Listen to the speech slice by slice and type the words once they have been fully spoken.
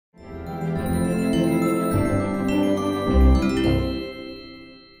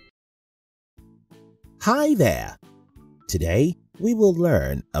Hi there! Today we will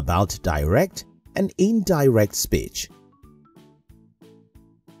learn about direct and indirect speech.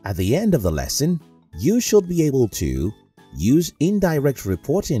 At the end of the lesson, you should be able to use indirect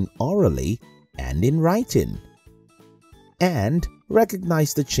reporting orally and in writing, and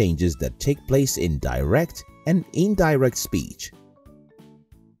recognize the changes that take place in direct and indirect speech.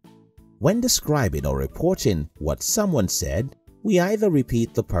 When describing or reporting what someone said, we either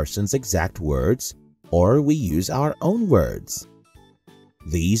repeat the person's exact words or we use our own words.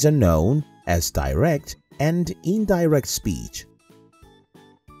 These are known as direct and indirect speech.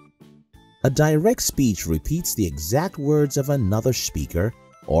 A direct speech repeats the exact words of another speaker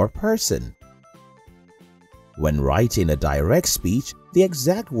or person. When writing a direct speech, the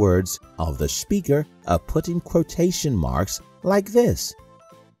exact words of the speaker are put in quotation marks like this.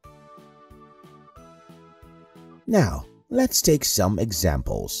 Now, let's take some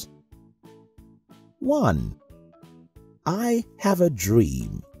examples. 1. I have a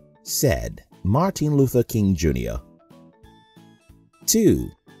dream, said Martin Luther King Jr. 2.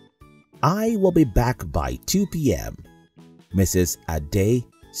 I will be back by 2 p.m., Mrs. Ade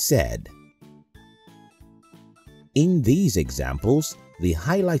said. In these examples, the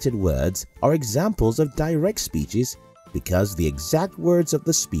highlighted words are examples of direct speeches because the exact words of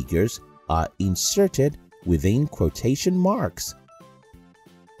the speakers are inserted within quotation marks.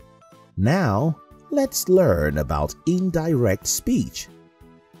 Now, let's learn about indirect speech.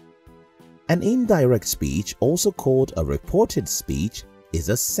 An indirect speech, also called a reported speech, is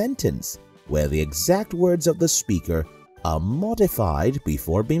a sentence where the exact words of the speaker are modified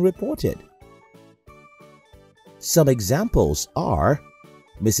before being reported. Some examples are,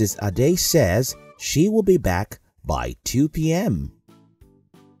 Mrs. Ade says she will be back by 2 p.m.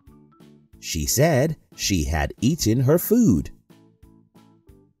 She said she had eaten her food.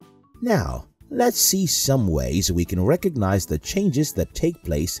 Now, let's see some ways we can recognize the changes that take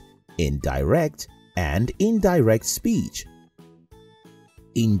place in direct and indirect speech.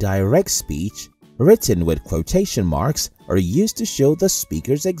 Indirect speech, written with quotation marks, are used to show the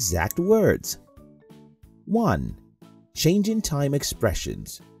speaker's exact words. 1. Change in time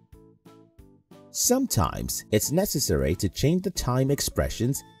expressions. Sometimes it's necessary to change the time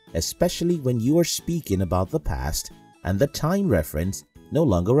expressions, especially when you are speaking about the past and the time reference no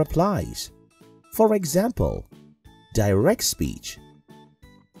longer applies. For example, direct speech.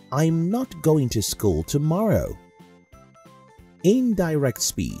 I'm not going to school tomorrow. Indirect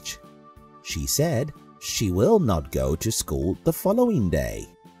speech. She said she will not go to school the following day.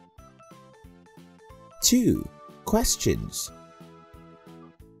 2. Questions.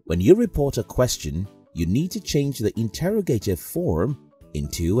 When you report a question, you need to change the interrogative form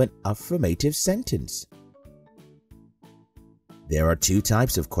into an affirmative sentence. There are 2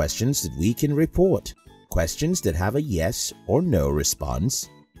 types of questions that we can report: questions that have a yes or no response,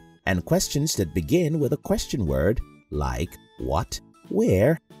 and questions that begin with a question word like what,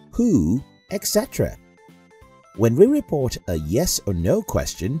 where, who, etc. When we report a yes or no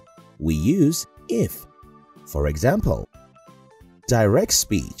question, we use if. For example, direct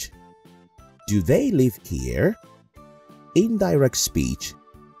speech. Do they live here? Indirect speech.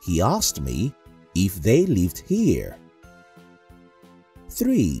 He asked me if they lived here.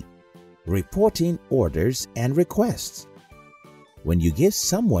 3. Reporting orders and requests. When you give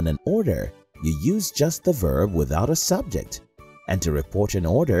someone an order, you use just the verb without a subject, and to report an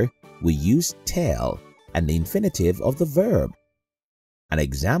order, we use tell and the infinitive of the verb. An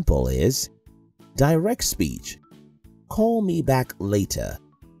example is direct speech. Call me back later.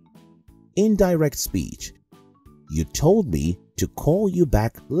 Indirect speech. You told me to call you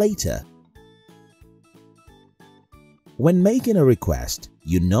back later. When making a request,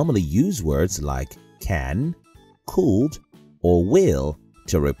 you normally use words like can, could, or will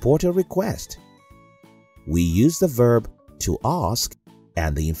to report a request. We use the verb to ask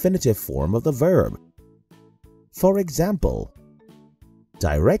and the infinitive form of the verb. For example,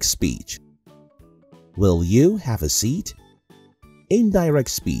 direct speech. Will you have a seat? Indirect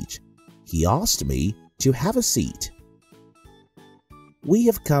speech. He asked me to have a seat. We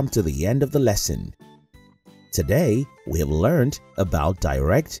have come to the end of the lesson. Today, we have learned about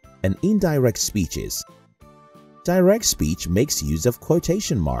direct and indirect speeches. Direct speech makes use of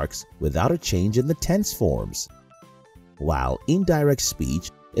quotation marks without a change in the tense forms, while indirect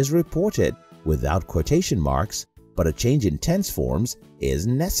speech is reported without quotation marks, but a change in tense forms is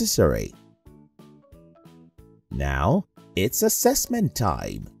necessary. Now, it's assessment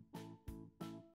time.